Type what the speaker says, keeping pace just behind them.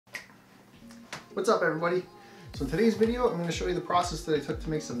What's up, everybody? So in today's video, I'm going to show you the process that I took to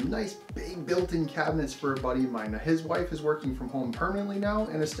make some nice big built-in cabinets for a buddy of mine. Now, his wife is working from home permanently now,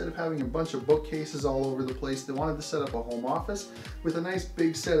 and instead of having a bunch of bookcases all over the place, they wanted to set up a home office with a nice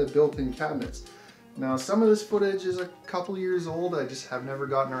big set of built-in cabinets. Now, some of this footage is a couple years old. I just have never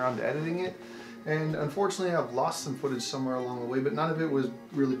gotten around to editing it. And unfortunately, I've lost some footage somewhere along the way, but none of it was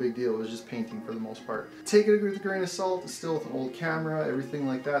really big deal. It was just painting for the most part. Take it with a grain of salt. It's still with an old camera, everything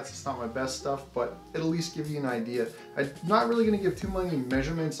like that. So it's not my best stuff, but it'll at least give you an idea. I'm not really going to give too many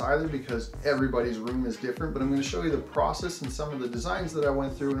measurements either because everybody's room is different, but I'm going to show you the process and some of the designs that I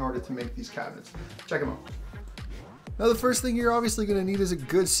went through in order to make these cabinets. Check them out. Now, the first thing you're obviously going to need is a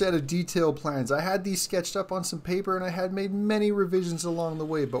good set of detail plans. I had these sketched up on some paper and I had made many revisions along the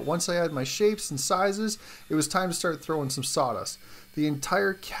way, but once I had my shapes and sizes, it was time to start throwing some sawdust. The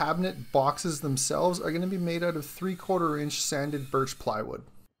entire cabinet boxes themselves are going to be made out of 3/4 inch sanded birch plywood.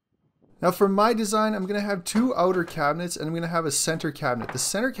 Now, for my design, I'm going to have two outer cabinets and I'm going to have a center cabinet. The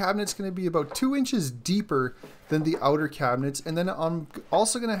center cabinet's going to be about 2 inches deeper than the outer cabinets, and then I'm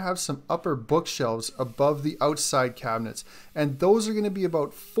also going to have some upper bookshelves above the outside cabinets, and those are going to be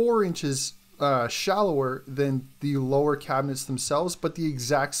about 4 inches shallower than the lower cabinets themselves, but the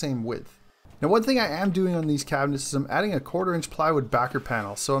exact same width. Now, one thing I am doing on these cabinets is I'm adding a 1/4 inch plywood backer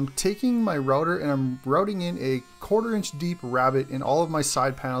panel. So I'm taking my router and I'm routing in a 1/4 inch deep rabbet in all of my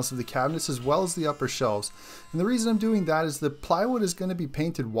side panels of the cabinets as well as the upper shelves. And the reason I'm doing that is the plywood is going to be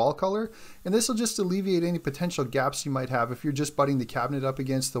painted wall color, and this will just alleviate any potential gaps you might have if you're just butting the cabinet up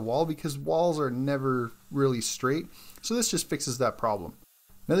against the wall, because walls are never really straight. So this just fixes that problem.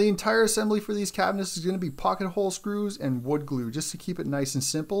 Now, the entire assembly for these cabinets is going to be pocket hole screws and wood glue, just to keep it nice and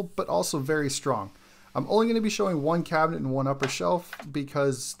simple, but also very strong. I'm only going to be showing one cabinet and one upper shelf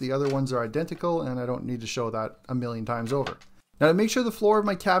because the other ones are identical and I don't need to show that a million times over. Now, to make sure the floor of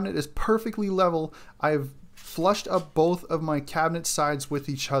my cabinet is perfectly level, I've flushed up both of my cabinet sides with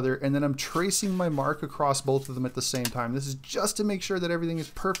each other, and then I'm tracing my mark across both of them at the same time. This is just to make sure that everything is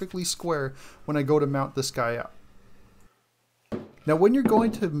perfectly square when I go to mount this guy up. Now, when you're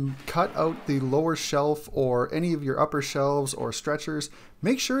going to cut out the lower shelf or any of your upper shelves or stretchers,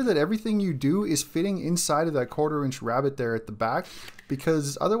 make sure that everything you do is fitting inside of that 1/4 inch rabbet there at the back,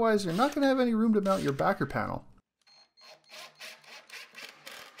 because otherwise you're not going to have any room to mount your backer panel.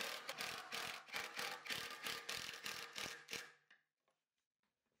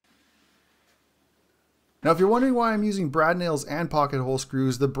 Now, if you're wondering why I'm using brad nails and pocket hole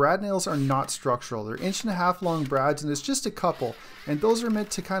screws, the brad nails are not structural. They're 1.5 inch long brads, and it's just a couple. And those are meant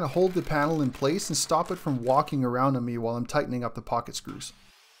to kind of hold the panel in place and stop it from walking around on me while I'm tightening up the pocket screws.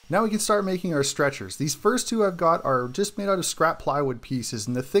 Now we can start making our stretchers. These first two I've got are just made out of scrap plywood pieces,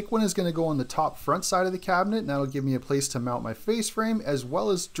 and the thick one is going to go on the top front side of the cabinet, and that'll give me a place to mount my face frame as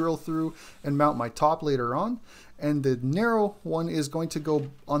well as drill through and mount my top later on. And the narrow one is going to go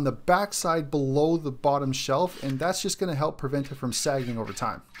on the back side below the bottom shelf, and that's just going to help prevent it from sagging over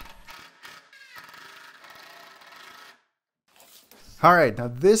time. Alright, now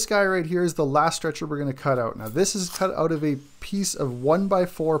this guy right here is the last stretcher we're going to cut out. Now, this is cut out of a piece of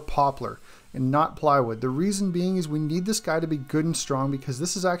 1x4 poplar and not plywood. The reason being is we need this guy to be good and strong, because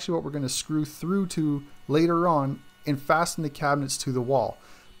this is actually what we're going to screw through to later on and fasten the cabinets to the wall.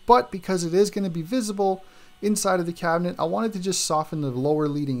 But because it is going to be visible inside of the cabinet, I wanted to just soften the lower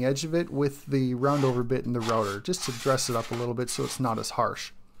leading edge of it with the roundover bit in the router, just to dress it up a little bit so it's not as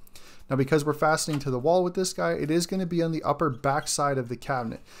harsh. Now, because we're fastening to the wall with this guy, it is going to be on the upper back side of the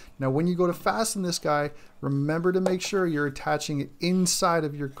cabinet. Now, when you go to fasten this guy, remember to make sure you're attaching it inside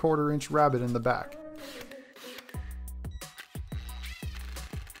of your 1/4 inch rabbet in the back.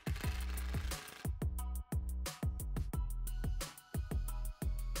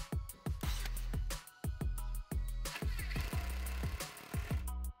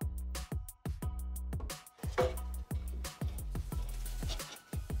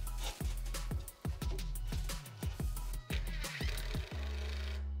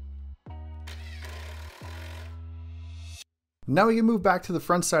 Now we can move back to the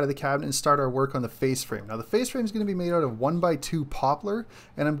front side of the cabinet and start our work on the face frame. Now, the face frame is going to be made out of 1x2 poplar,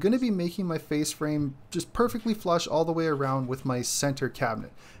 and I'm going to be making my face frame just perfectly flush all the way around with my center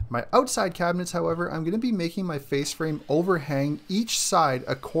cabinet. My outside cabinets, however, I'm going to be making my face frame overhang each side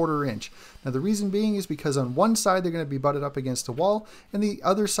a 1/4 inch. Now, the reason being is because on one side they're going to be butted up against a wall, and the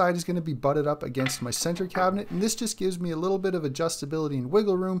other side is going to be butted up against my center cabinet, and this just gives me a little bit of adjustability and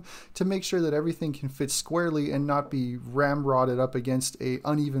wiggle room to make sure that everything can fit squarely and not be ramrodded up against a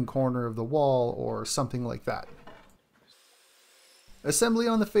uneven corner of the wall or something like that. Assembly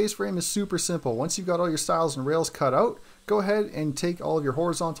on the face frame is super simple. Once you've got all your stiles and rails cut out, go ahead and take all of your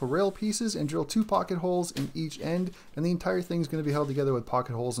horizontal rail pieces and drill 2 pocket holes in each end, and the entire thing is going to be held together with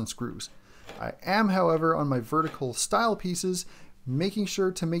pocket holes and screws. I am, however, on my vertical style pieces, making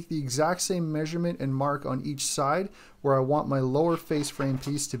sure to make the exact same measurement and mark on each side where I want my lower face frame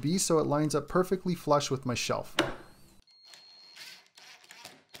piece to be, so it lines up perfectly flush with my shelf.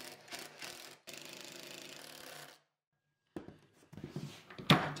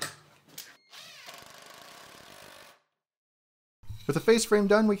 With the face frame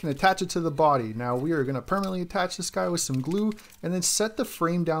done, we can attach it to the body. Now we are going to permanently attach this guy with some glue and then set the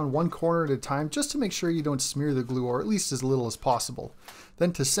frame down one corner at a time just to make sure you don't smear the glue, or at least as little as possible.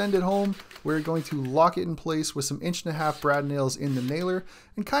 Then to send it home, we're going to lock it in place with some 1.5" brad nails in the nailer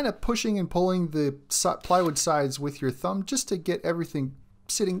and kind of pushing and pulling the plywood sides with your thumb just to get everything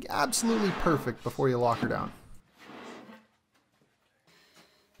sitting absolutely perfect before you lock her down.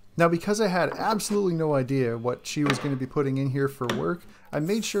 Now, because I had absolutely no idea what she was going to be putting in here for work, I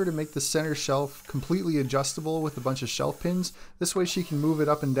made sure to make the center shelf completely adjustable with a bunch of shelf pins. This way she can move it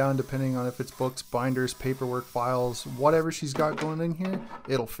up and down depending on if it's books, binders, paperwork, files, whatever she's got going in here,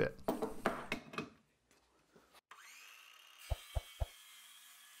 it'll fit.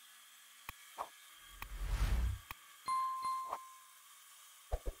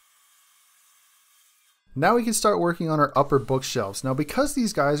 Now we can start working on our upper bookshelves. Now, because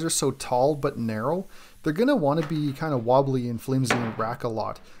these guys are so tall but narrow, they're going to want to be kind of wobbly and flimsy and rack a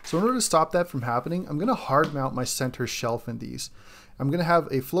lot. So in order to stop that from happening, I'm going to hard mount my center shelf in these. I'm going to have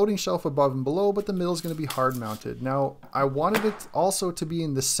a floating shelf above and below, but the middle is going to be hard mounted. Now, I wanted it also to be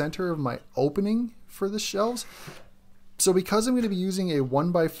in the center of my opening for the shelves. So because I'm going to be using a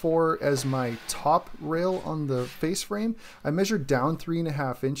 1x4 as my top rail on the face frame, I measured down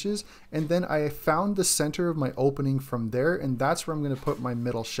 3.5 inches, and then I found the center of my opening from there, and that's where I'm going to put my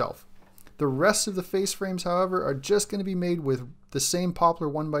middle shelf. The rest of the face frames, however, are just going to be made with the same poplar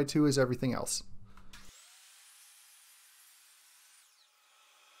 1x2 as everything else.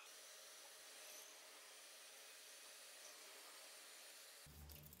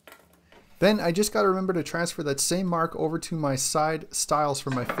 Then I just got to remember to transfer that same mark over to my side stiles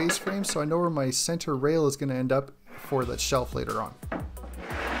for my face frame, so I know where my center rail is going to end up for that shelf later on.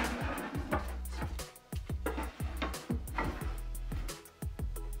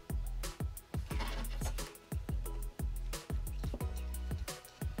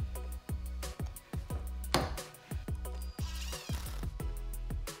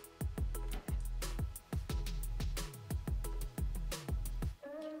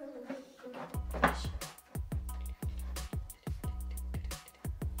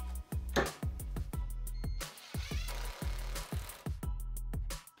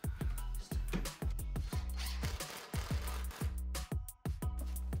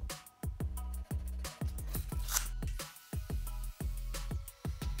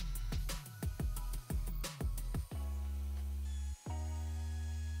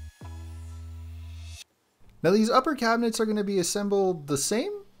 Now these upper cabinets are going to be assembled the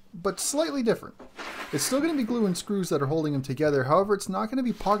same, but slightly different. It's still going to be glue and screws that are holding them together. However, it's not going to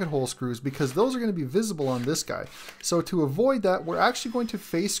be pocket hole screws because those are going to be visible on this guy. So to avoid that, we're actually going to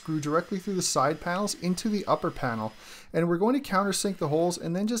face screw directly through the side panels into the upper panel. And we're going to countersink the holes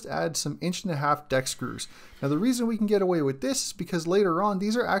and then just add some 1.5" deck screws. Now the reason we can get away with this is because later on,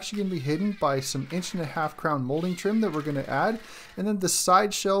 these are actually going to be hidden by some 1.5" crown molding trim that we're going to add. And then the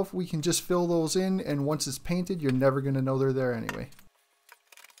side shelf, we can just fill those in, and once it's painted, you're never going to know they're there anyway.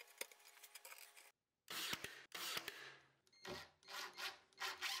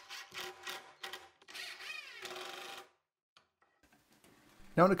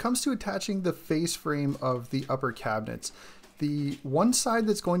 Now when it comes to attaching the face frame of the upper cabinets, the one side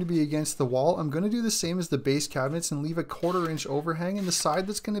that's going to be against the wall, I'm going to do the same as the base cabinets and leave a 1/4 inch overhang, and the side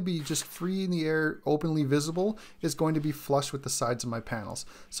that's going to be just free in the air, openly visible, is going to be flush with the sides of my panels.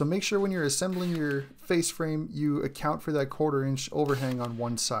 So make sure when you're assembling your face frame, you account for that 1/4 inch overhang on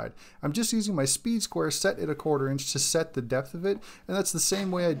one side. I'm just using my speed square set at a 1/4 inch to set the depth of it, and that's the same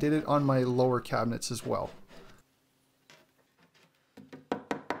way I did it on my lower cabinets as well.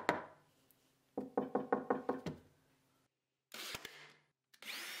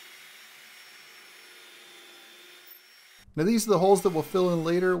 Now these are the holes that we'll fill in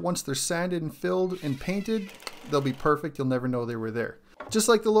later. Once they're sanded and filled and painted, they'll be perfect. You'll never know they were there. Just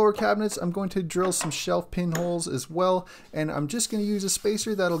like the lower cabinets, I'm going to drill some shelf pinholes as well, and I'm just going to use a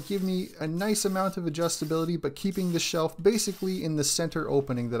spacer that'll give me a nice amount of adjustability, but keeping the shelf basically in the center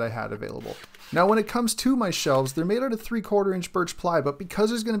opening that I had available. Now when it comes to my shelves, they're made out of 3/4 inch birch ply, but because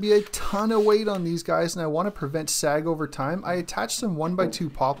there's going to be a ton of weight on these guys and I want to prevent sag over time, I attached some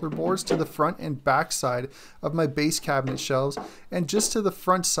 1x2 poplar boards to the front and back side of my base cabinet shelves and just to the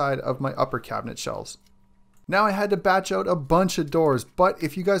front side of my upper cabinet shelves. Now I had to batch out a bunch of doors, but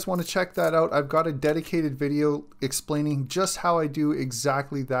if you guys want to check that out, I've got a dedicated video explaining just how I do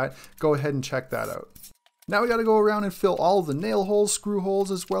exactly that. Go ahead and check that out. Now we got to go around and fill all of the nail holes, screw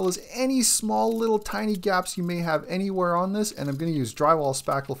holes, as well as any small little tiny gaps you may have anywhere on this, and I'm going to use drywall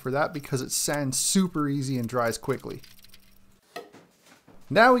spackle for that because it sands super easy and dries quickly.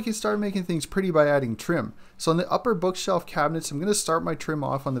 Now we can start making things pretty by adding trim. So on the upper bookshelf cabinets, I'm going to start my trim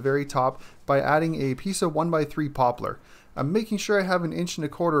off on the very top by adding a piece of 1x3 poplar. I'm making sure I have an 1.25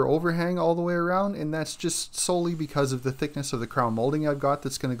 inch overhang all the way around, and that's just solely because of the thickness of the crown molding I've got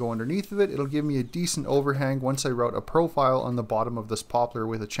that's going to go underneath of it. It'll give me a decent overhang once I route a profile on the bottom of this poplar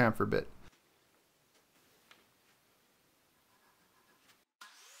with a chamfer bit.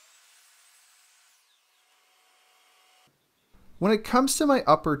 When it comes to my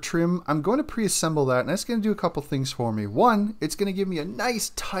upper trim, I'm going to pre-assemble that, and that's going to do a couple things for me. One, it's going to give me a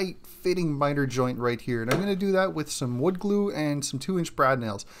nice tight fitting miter joint right here, and I'm going to do that with some wood glue and some 2-inch brad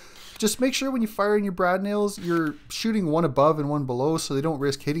nails. Just make sure when you fire in your brad nails, you're shooting one above and one below so they don't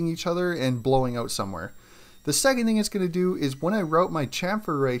risk hitting each other and blowing out somewhere. The second thing it's going to do is when I route my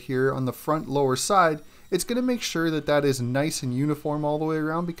chamfer right here on the front lower side, it's going to make sure that that is nice and uniform all the way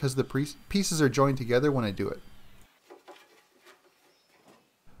around because the pieces are joined together when I do it.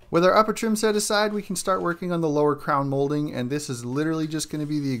 With our upper trim set aside, we can start working on the lower crown molding, and this is literally just going to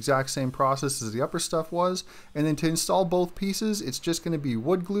be the exact same process as the upper stuff was. And then to install both pieces, it's just going to be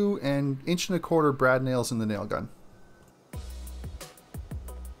wood glue and 1.25 inch brad nails in the nail gun.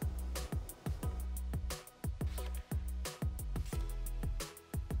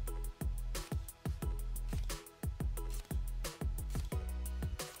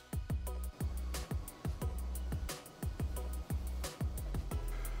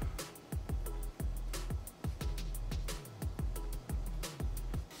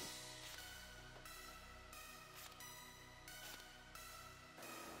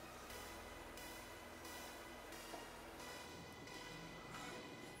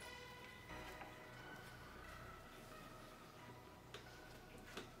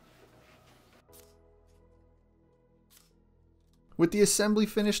 With the assembly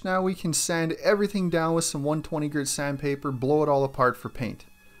finished now, we can sand everything down with some 120 grit sandpaper, blow it all apart for paint.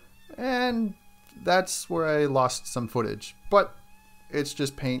 And that's where I lost some footage, but it's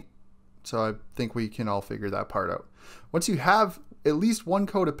just paint, so I think we can all figure that part out. Once you have at least one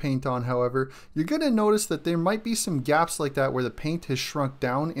coat of paint on, however, you're going to notice that there might be some gaps like that where the paint has shrunk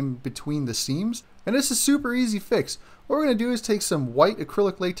down in between the seams, and it's a super easy fix. What we're going to do is take some white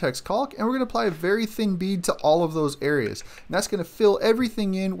acrylic latex caulk and we're going to apply a very thin bead to all of those areas. And that's going to fill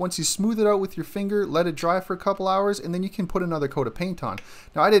everything in. Once you smooth it out with your finger, let it dry for a couple hours, and then you can put another coat of paint on.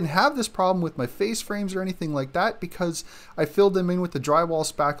 Now I didn't have this problem with my face frames or anything like that because I filled them in with the drywall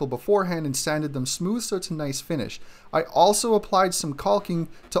spackle beforehand and sanded them smooth, so it's a nice finish. I also applied some caulking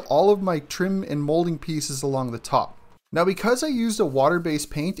to all of my trim and molding pieces along the top. Now because I used a water-based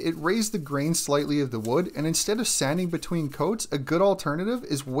paint, it raised the grain slightly of the wood, and instead of sanding between coats, a good alternative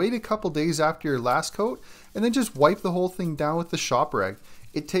is wait a couple days after your last coat and then just wipe the whole thing down with the shop rag.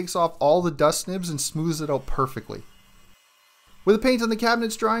 It takes off all the dust nibs and smooths it out perfectly. With the paint on the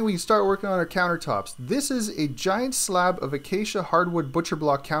cabinets drying, we can start working on our countertops. This is a giant slab of acacia hardwood butcher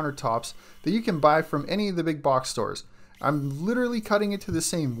block countertops that you can buy from any of the big box stores. I'm literally cutting it to the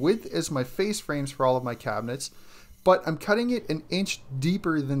same width as my face frames for all of my cabinets, but I'm cutting it an inch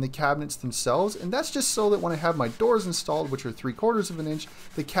deeper than the cabinets themselves, and that's just so that when I have my doors installed, which are 3/4 of an inch,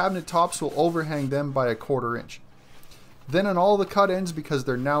 the cabinet tops will overhang them by 1/4 inch. Then on all the cut ends, because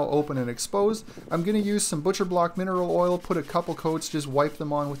they're now open and exposed, I'm going to use some butcher block mineral oil, put a couple coats, just wipe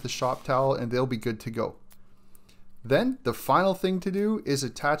them on with the shop towel, and they'll be good to go. Then the final thing to do is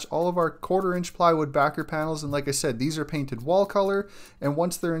attach all of our 1/4 inch plywood backer panels, and like I said, these are painted wall color, and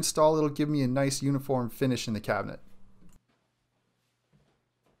once they're installed, it'll give me a nice uniform finish in the cabinet.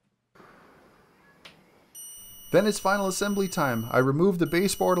 Then it's final assembly time. I removed the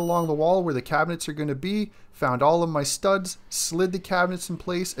baseboard along the wall where the cabinets are going to be, found all of my studs, slid the cabinets in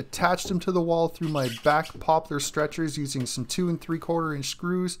place, attached them to the wall through my back poplar stretchers using some 2 3/4 inch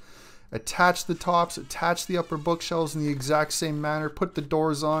screws, attached the tops, attached the upper bookshelves in the exact same manner, put the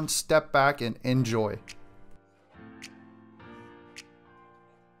doors on, step back, and enjoy.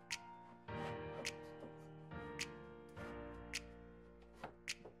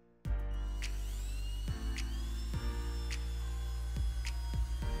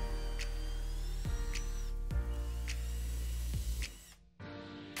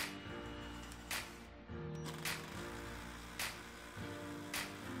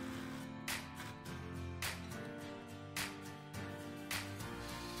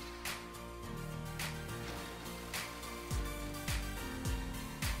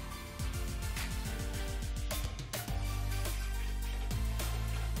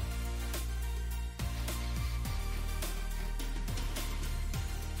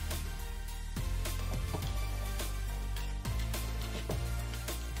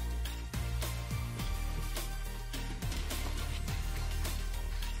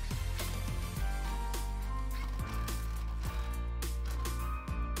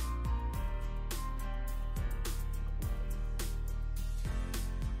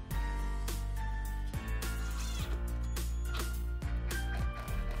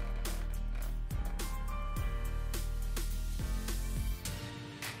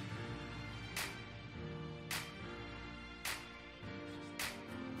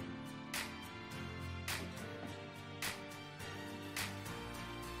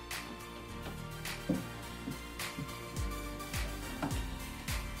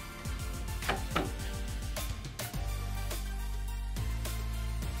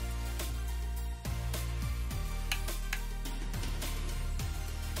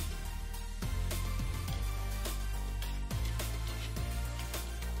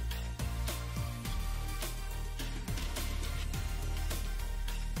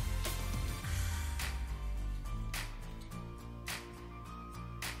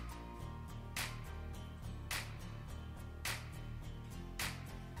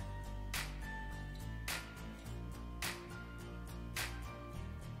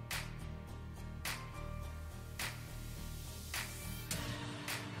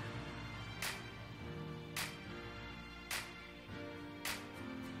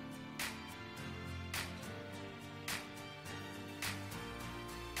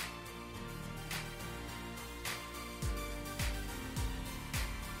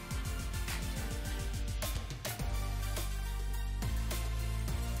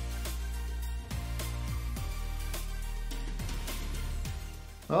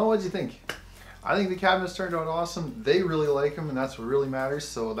 Well, what'd you think? I think the cabinets turned out awesome. They really like them, and that's what really matters,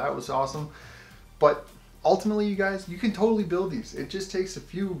 so that was awesome. But ultimately, you guys, you can totally build these. It just takes a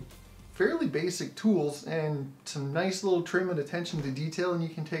few fairly basic tools and some nice little trim and attention to detail, and you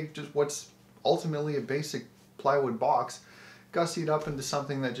can take just what's ultimately a basic plywood box, gussy it up into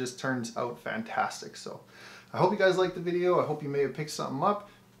something that just turns out fantastic. So I hope you guys liked the video. I hope you may have picked something up.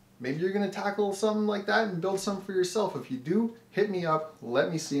 Maybe you're going to tackle something like that and build something for yourself. If you do, hit me up,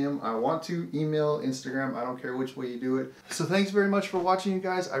 let me see them. I want to, email, Instagram, I don't care which way you do it. So thanks very much for watching, you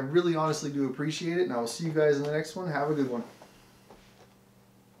guys. I really honestly do appreciate it, and I will see you guys in the next one. Have a good one.